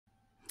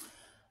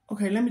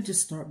Okay, let me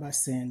just start by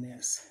saying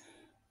this.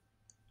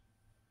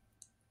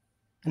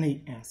 I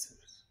need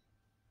answers,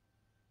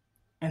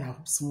 and I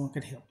hope someone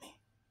could help me.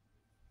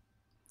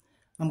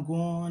 I'm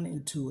going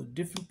into a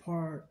different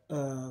part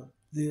of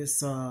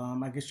this,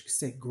 I guess you could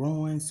say,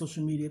 growing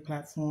social media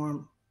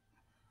platform,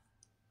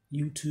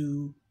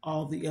 YouTube,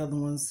 all the other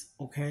ones,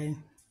 okay?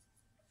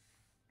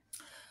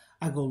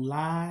 I go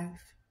live.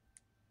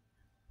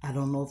 I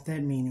don't know if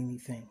that means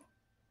anything.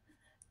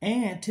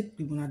 And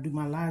typically when I do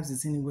my lives,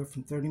 it's anywhere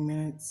from 30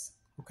 minutes,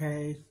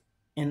 okay,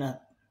 and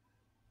up.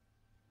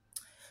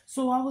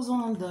 So I was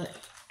on the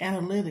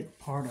analytic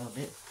part of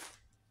it,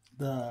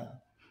 the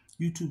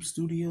YouTube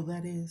studio,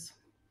 that is.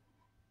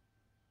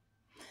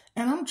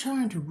 And I'm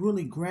trying to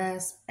really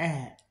grasp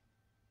at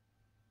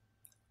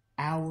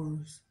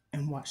hours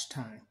and watch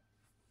time.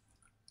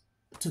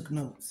 Took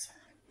notes.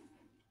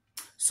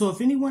 So if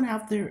anyone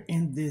out there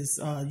in this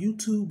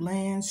YouTube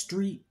land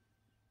street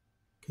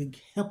could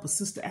help a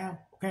sister out,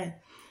 okay?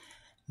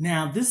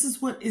 Now, this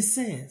is what it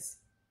says.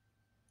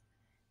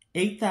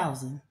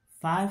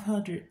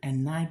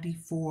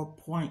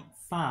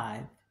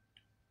 8,594.5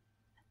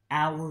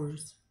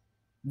 hours,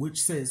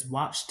 which says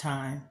watch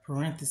time,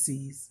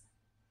 parentheses,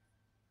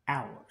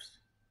 hours.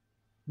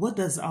 What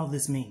does all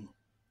this mean?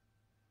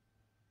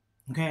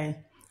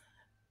 Okay?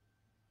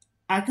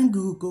 I can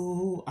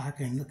Google, I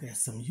can look at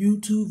some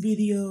YouTube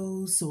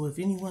videos. So if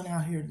anyone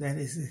out here that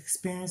is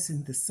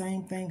experiencing the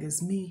same thing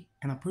as me,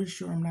 and I'm pretty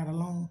sure I'm not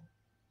alone,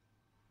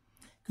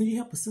 could you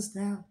help a sister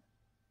out?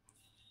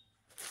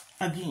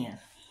 Again,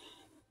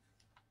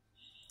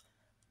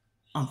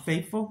 I'm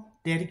faithful,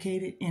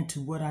 dedicated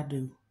into what I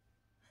do.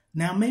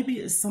 Now, maybe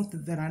it's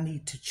something that I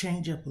need to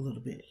change up a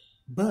little bit,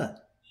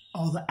 but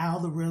all the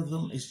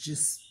algorithm is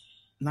just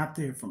not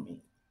there for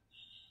me.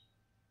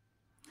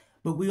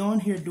 But we're on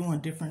here doing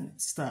different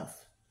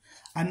stuff.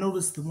 I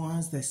noticed the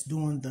ones that's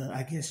doing the,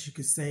 I guess you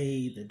could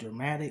say, the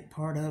dramatic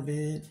part of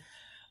it.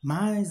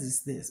 Mine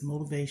is this: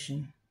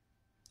 motivation,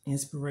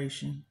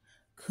 inspiration,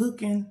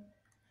 cooking,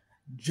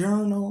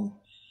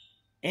 journal,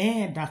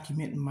 and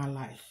documenting my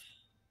life.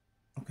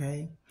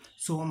 Okay?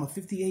 So I'm a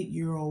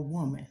 58-year-old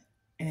woman,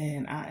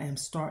 and I am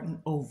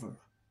starting over.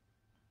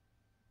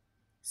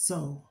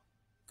 So,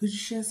 could you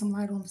shed some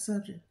light on the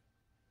subject?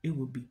 It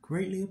would be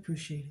greatly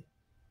appreciated.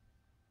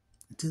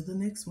 Until the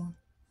next one.